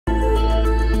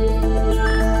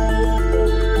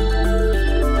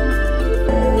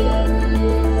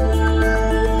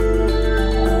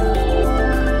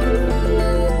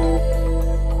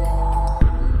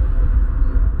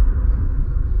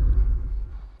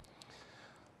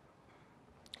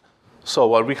So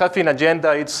what we have in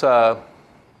agenda, it's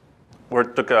we're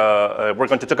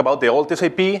going to talk about the old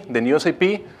SAP, the new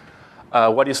SAP.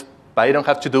 What does Python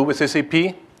have to do with SAP?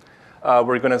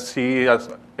 We're going to see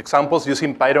examples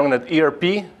using Python at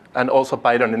ERP and also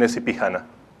Python in SAP HANA.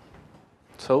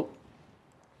 So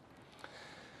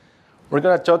we're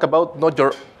going to talk about not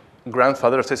your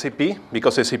grandfather's SAP,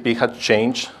 because SAP had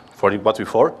changed for what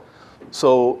before.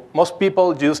 So most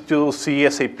people used to see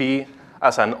SAP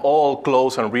as an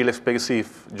all-close and really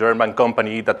expensive German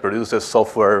company that produces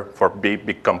software for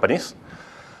big companies.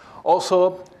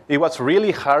 Also, it was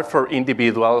really hard for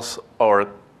individuals or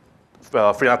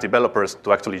freelance developers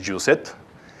to actually use it,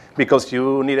 because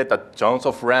you needed a tons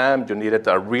of RAM, you needed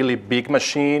a really big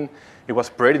machine. It was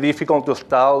pretty difficult to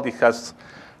install. It has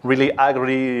really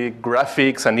ugly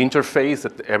graphics and interface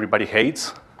that everybody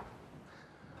hates.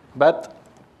 But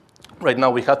right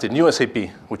now we have the new SAP,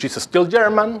 which is still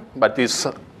German, but it's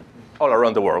all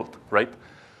around the world, right?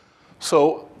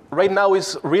 So right now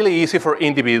it's really easy for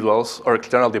individuals or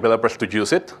external developers to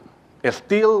use it. It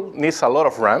still needs a lot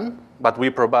of RAM, but we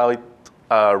provide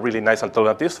really nice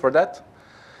alternatives for that.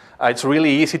 It's really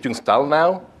easy to install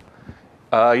now.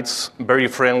 It's very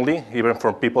friendly, even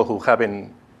for people who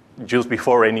haven't used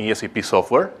before any SAP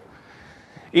software.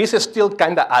 It's still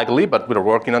kind of ugly, but we're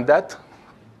working on that.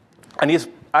 And it's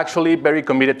actually very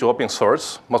committed to open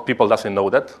source. Most people doesn't know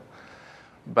that.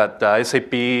 But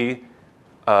SAP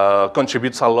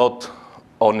contributes a lot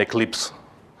on Eclipse,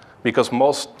 because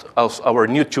most of our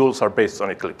new tools are based on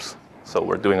Eclipse. So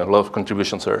we're doing a lot of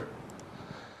contributions there.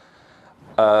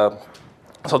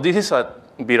 So this is a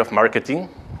bit of marketing,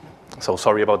 so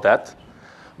sorry about that.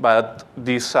 But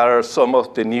these are some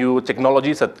of the new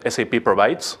technologies that SAP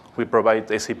provides. We provide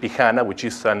SAP HANA, which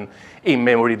is an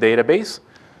in-memory database.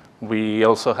 We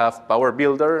also have Power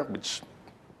Builder, which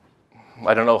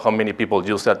I don't know how many people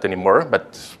use that anymore,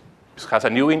 but it has a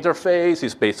new interface.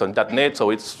 It's based on .NET, so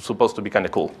it's supposed to be kind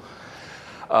of cool.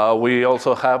 We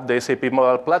also have the SAP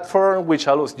Mobile Platform, which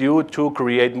allows you to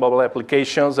create mobile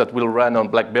applications that will run on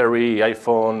BlackBerry,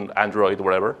 iPhone, Android,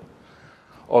 whatever.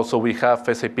 Also, we have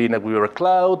SAP NetWeaver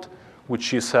Cloud,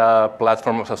 which is a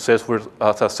platform as a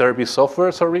service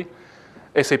software,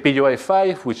 SAP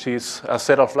UI5, which is a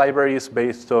set of libraries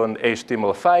based on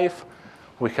HTML5.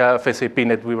 We have SAP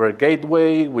NetWeaver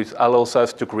Gateway, which allows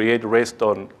us to create REST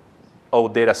on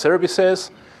OData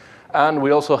services. And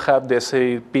we also have the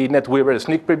SAP NetWeaver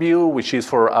Sneak Preview, which is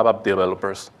for ABAP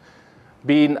developers,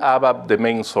 being ABAP the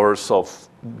main source of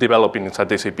developing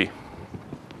inside SAP.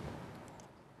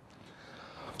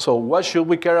 So why should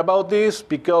we care about this?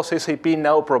 Because SAP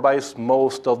now provides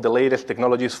most of the latest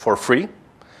technologies for free.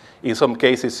 In some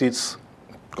cases, it's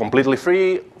completely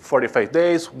free, 45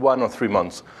 days, 1 or 3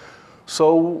 months.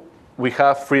 So we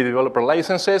have free developer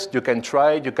licenses. You can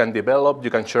try, you can develop,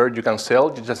 you can share, you can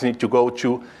sell. You just need to go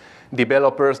to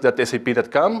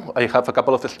developers.sap.com. I have a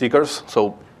couple of stickers,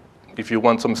 so if you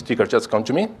want some stickers, just come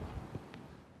to me.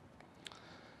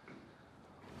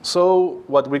 So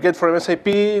what we get from SAP,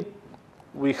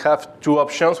 we have 2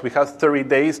 options. We have 30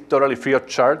 days totally free of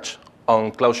charge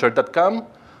on cloudshare.com,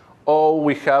 or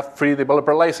we have free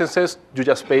developer licenses. You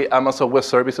just pay Amazon Web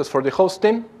Services for the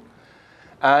hosting.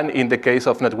 And in the case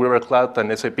of NetWeaver Cloud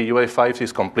and SAP UI5,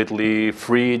 it's completely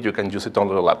free. You can use it on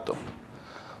the laptop.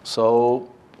 So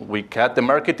we cut the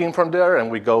marketing from there, and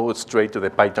we go straight to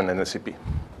the Python and SAP.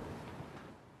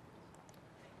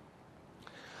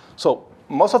 So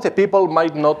most of the people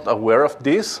might not be aware of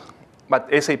this, but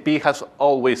SAP has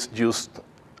always used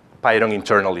Python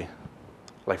internally,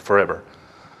 like forever.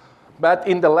 But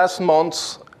in the last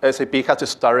months, SAP has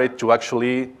started to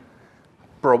actually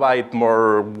provide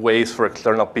more ways for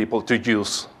external people to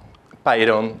use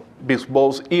Python with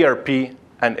both ERP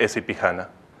and SAP HANA.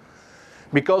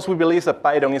 Because we believe that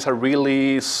Python is a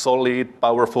really solid,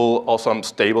 powerful, awesome,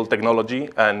 stable technology,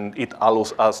 and it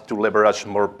allows us to leverage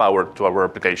more power to our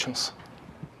applications.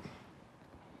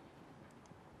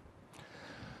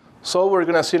 So we're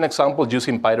going to see an example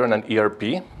using Python and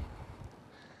ERP.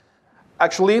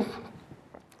 Actually,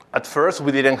 at first,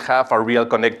 we didn't have a real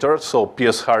connector. So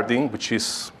P.S. Harding, which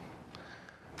is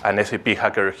an SAP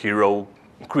hacker hero,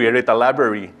 created a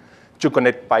library to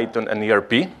connect Python and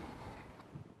ERP.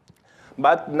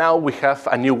 But now we have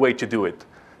a new way to do it,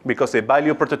 because the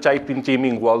value prototyping team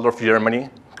in Waldorf, Germany,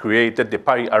 created the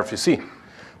PyRFC,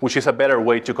 which is a better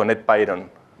way to connect Python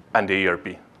and the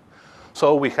ERP.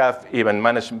 So we have even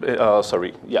managed, this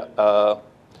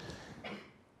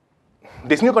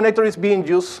new connector is being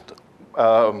used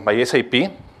by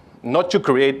SAP, not to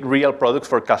create real products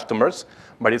for customers,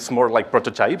 but it's more like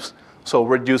prototypes. So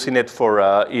we're using it for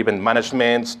event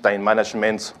management, time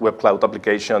management, web cloud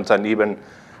applications, and even,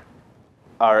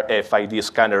 RFID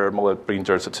scanner, model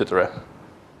printers, etc.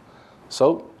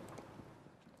 So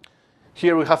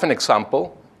here we have an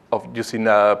example of using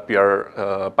a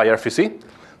PyRFC.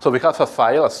 So we have a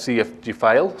file, a CFG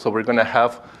file. So we're going to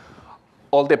have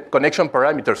all the connection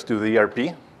parameters to the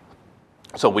ERP.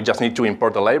 So we just need to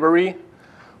import the library.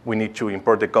 We need to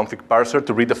import the config parser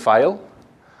to read the file.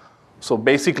 So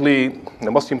basically,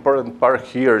 the most important part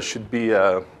here should be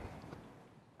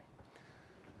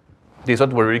this is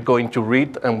what we're going to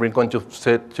read, and we're going to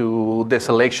set to the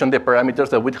selection the parameters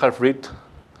that we have read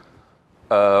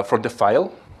from the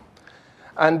file.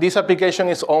 And this application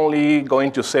is only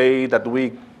going to say that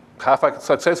we have a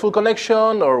successful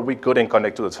connection or we couldn't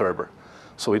connect to the server.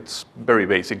 So it's very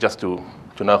basic just to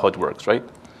know how it works, right?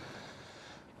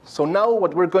 So now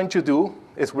what we're going to do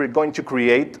is we're going to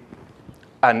create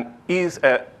an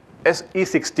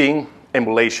E16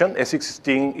 emulation.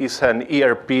 E16 is an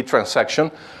ERP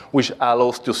transaction which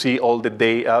allows to see all the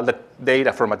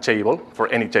data from a table, for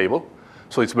any table.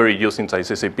 So it's very used inside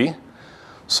SAP.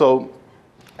 So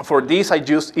for this, I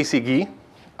use ECG.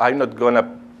 I'm not going to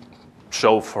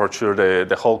show for sure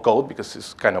the whole code because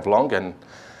it's kind of long, and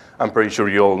I'm pretty sure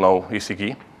you all know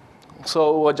ECG.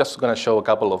 So I'm just going to show a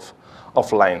couple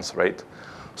of lines, right?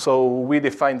 So we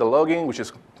define the login, which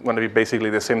is going to be basically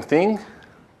the same thing.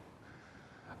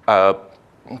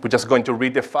 We're just going to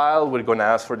read the file. We're going to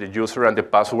ask for the user and the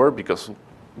password because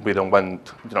we don't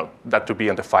want that to be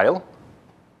in the file.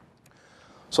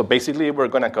 So basically, we're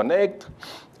going to connect.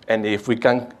 And if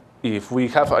we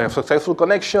have a successful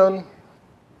connection,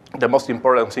 the most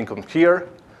important thing comes here.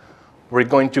 We're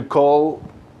going to call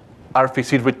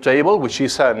RFC read table, which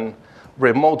is a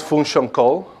remote function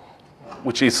call,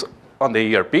 which is on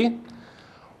the ERP.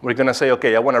 We're going to say,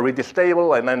 OK, I want to read this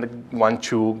table, and I want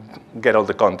to get all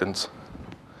the contents.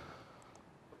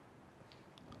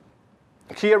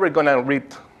 Here, we're going to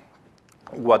read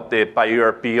what the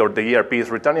PyERP or the ERP is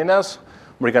returning us.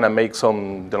 We're going to make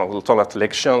some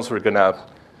selections. We're going to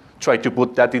try to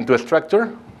put that into a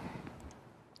structure.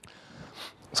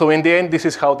 So in the end, this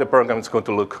is how the program is going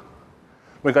to look.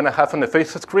 We're going to have on the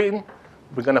face screen,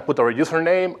 we're going to put our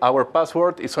username, our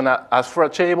password. It's going to ask for a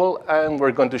table, and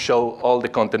we're going to show all the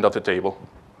content of the table,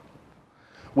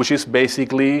 which is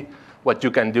basically what you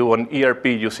can do on ERP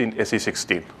using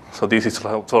SE16. So this is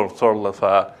sort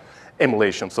of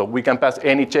emulation. So we can pass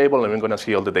any table, and we're going to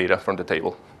see all the data from the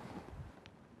table.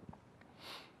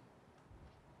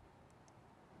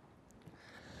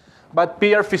 But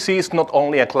PyRFC is not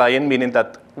only a client, meaning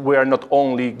that we are not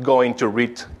only going to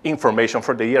read information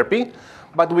from the ERP,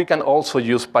 but we can also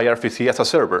use PyRFC as a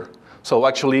server. So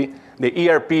actually, the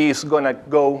ERP is going to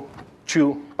go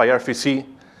to PyRFC.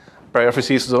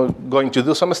 PyRFC is going to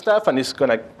do some stuff, and it's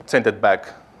going to send it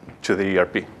back to the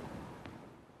ERP.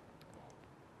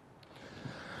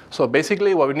 So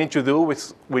basically, what we need to do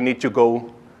is we need to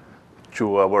go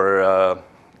to our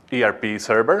ERP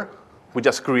server. We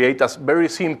just create a very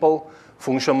simple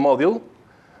function module,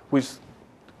 which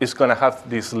is going to have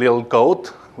this little code,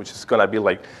 which is going to be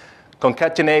like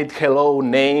concatenate hello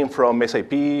name from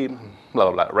SAP,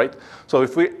 blah, blah, blah, right? So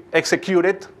if we execute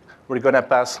it, we're going to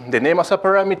pass the name as a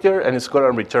parameter, and it's going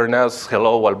to return us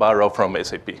hello Alvaro from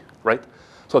SAP, right?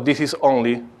 So this is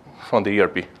only from the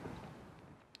ERP.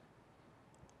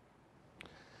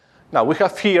 Now we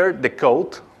have here the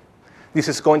code. This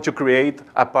is going to create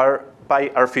a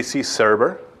PyRFC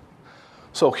server.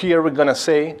 So here we're going to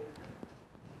say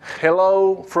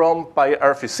hello from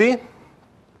PyRFC,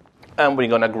 and we're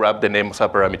going to grab the name as a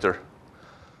parameter.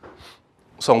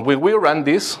 So when we run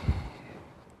this,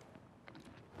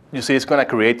 you see it's going to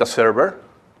create a server.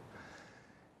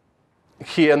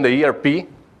 Here in the ERP,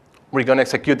 we're going to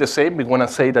execute the same. We're going to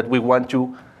say that we want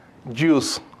to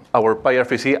use our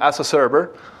PyRFC as a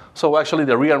server. So actually,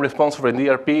 the real response from the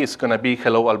ERP is going to be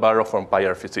hello Alvaro from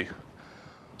PyRFC.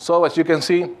 So as you can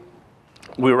see,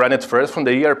 we ran it first from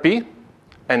the ERP,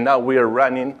 and now we are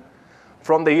running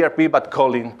from the ERP but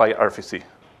calling PyRFC.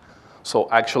 So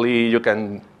actually, you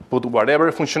can put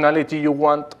whatever functionality you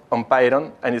want on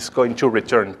Python, and it's going to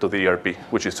return to the ERP,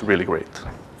 which is really great.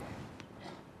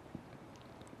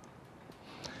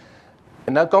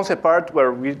 And now comes the part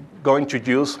where we're going to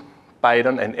use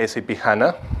Python and SAP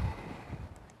HANA.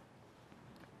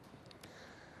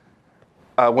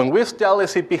 When we install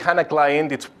SAP HANA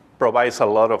client, it provides a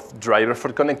lot of drivers for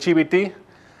connectivity.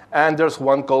 And there's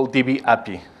one called DB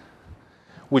API,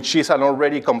 which is an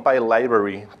already compiled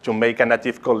library to make a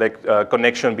native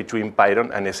connection between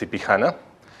Python and SAP HANA.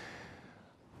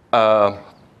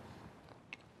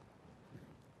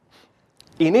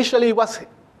 Initially, it was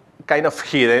kind of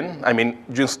hidden. I mean,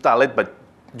 you install it, but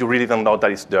you really don't know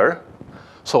that it's there.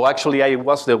 So actually, I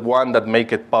was the one that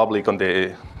made it public on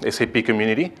the SAP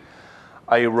community.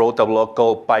 I wrote a blog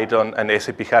called Python and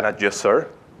SAP HANA Yes Sir.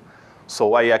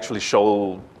 So I actually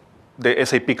show the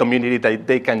SAP community that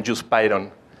they can use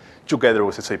Python together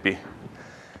with SAP.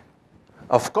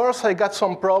 Of course, I got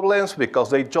some problems because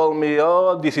they told me,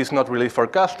 oh, this is not really for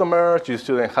customers. You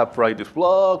shouldn't have to write this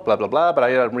blog, blah, blah, blah. But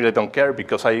I really don't care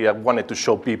because I wanted to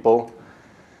show people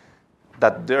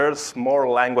that there's more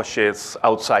languages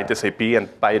outside SAP,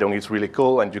 and Python is really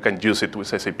cool, and you can use it with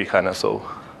SAP HANA. So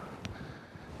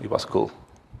it was cool.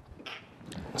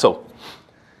 So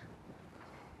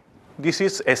this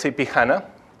is SAP HANA.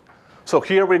 So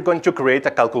here we're going to create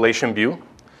a calculation view.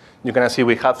 You're going to see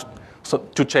we have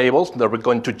two tables that we're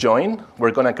going to join.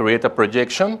 We're going to create a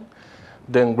projection.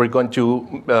 Then we're going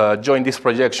to join this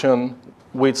projection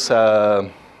with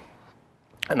an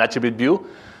attribute view.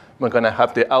 We're going to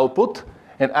have the output.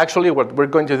 And actually, what we're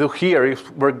going to do here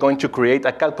is we're going to create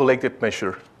a calculated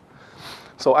measure.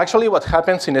 So actually, what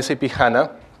happens in SAP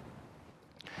HANA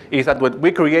is that when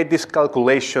we create this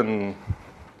calculation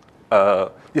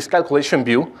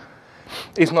view,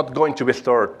 it's not going to be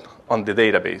stored on the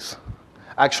database.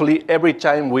 Actually, every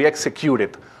time we execute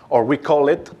it or we call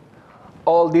it,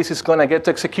 all this is going to get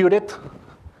executed,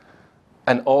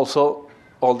 and also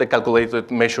all the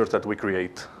calculated measures that we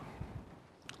create.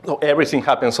 So everything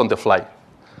happens on the fly.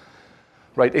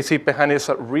 Right? SAP HANA is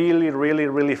a really, really,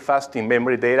 really fast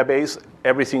in-memory database.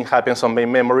 Everything happens on main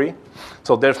memory,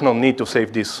 so there's no need to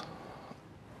save this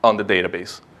on the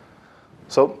database.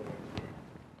 So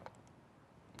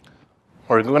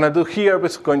what we're going to do here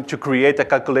is going to create a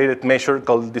calculated measure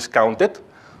called discounted.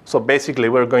 So basically,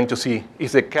 we're going to see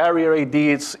if the carrier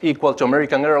ID is equal to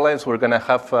American Airlines, we're going to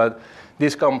have a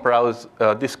discount price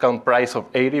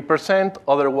of 80%.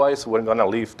 Otherwise, we're going to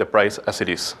leave the price as it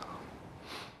is.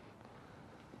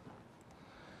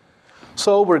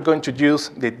 So we're going to use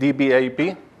the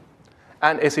DBAP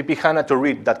and SAP HANA to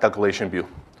read that calculation view.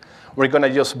 We're going to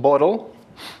use bottle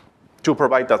to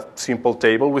provide that simple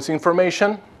table with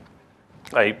information.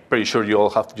 I'm pretty sure you all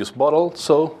have to use bottle,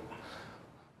 so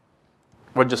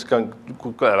we're just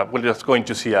going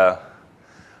to see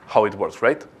how it works,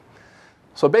 right?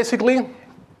 So basically,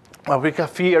 what we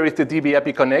have here is the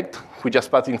DB-API Connect. We just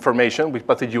pass information. We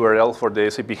pass the URL for the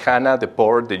SAP HANA, the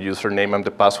port, the username, and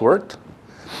the password,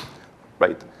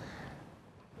 right?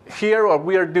 Here, what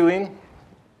we are doing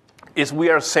is we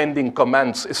are sending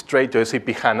commands straight to SAP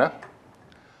HANA.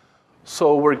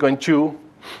 So we're going to,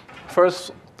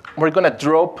 first, we're going to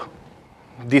drop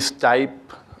this type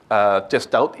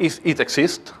test out if it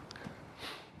exists.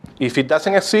 If it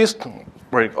doesn't exist,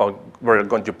 we're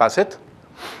going to pass it.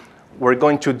 We're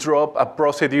going to drop a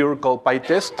procedure called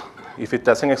PyTest. If it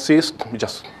doesn't exist, we're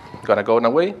just going to go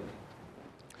away.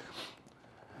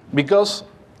 Because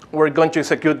we're going to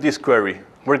execute this query.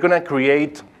 We're going to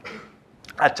create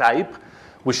a type,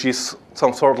 which is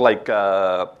some sort of like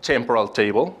a temporal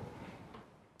table,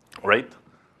 right?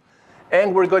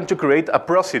 And we're going to create a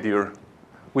procedure,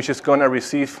 which is going to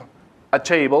receive a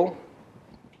table.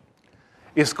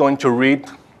 It's going to read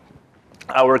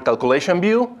our calculation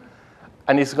view,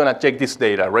 and it's going to check this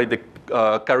data, right? The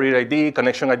carrier ID,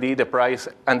 connection ID, the price,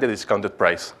 and the discounted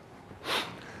price.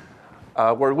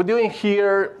 What we're doing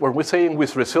here, what we're saying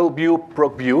with result view,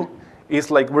 proc view,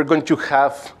 is like we're going to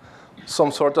have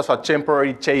some sort of a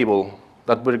temporary table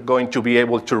that we're going to be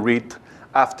able to read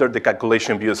after the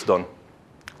calculation view is done.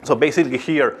 So basically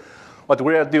here, what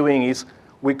we are doing is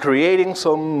we're creating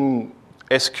some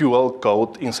SQL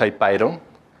code inside Python,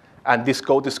 and this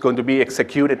code is going to be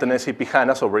executed in SAP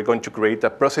HANA. So we're going to create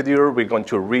a procedure, we're going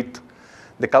to read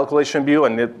the calculation view,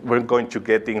 and then we're going to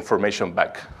get the information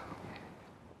back.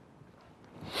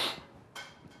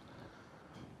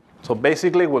 So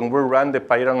basically, when we run the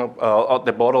Python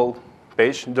the bottle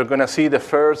page, you're going to see the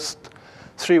first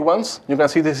 3 ones. You're going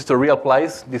to see this is the real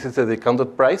price, this is the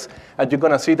discounted price, and you're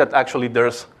going to see that actually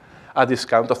there's a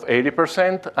discount of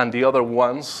 80%, and the other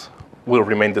ones will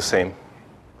remain the same.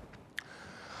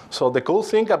 So the cool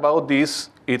thing about this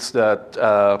is that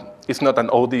it's not an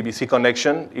ODBC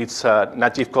connection. It's a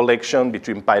native connection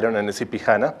between Python and SAP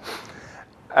HANA.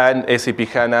 And SAP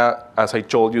HANA, as I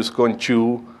told you, is going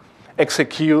to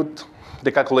execute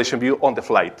the calculation view on the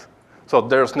flight. So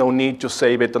there's no need to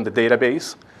save it on the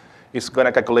database. It's going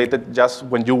to calculate it just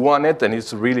when you want it, and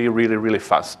it's really, really, really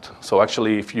fast. So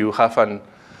actually, if you have an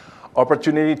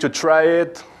opportunity to try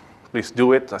it, please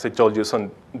do it. As I told you, it's on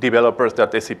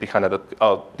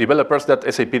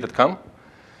developers.sap.com.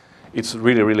 It's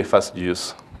really, really fast to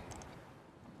use.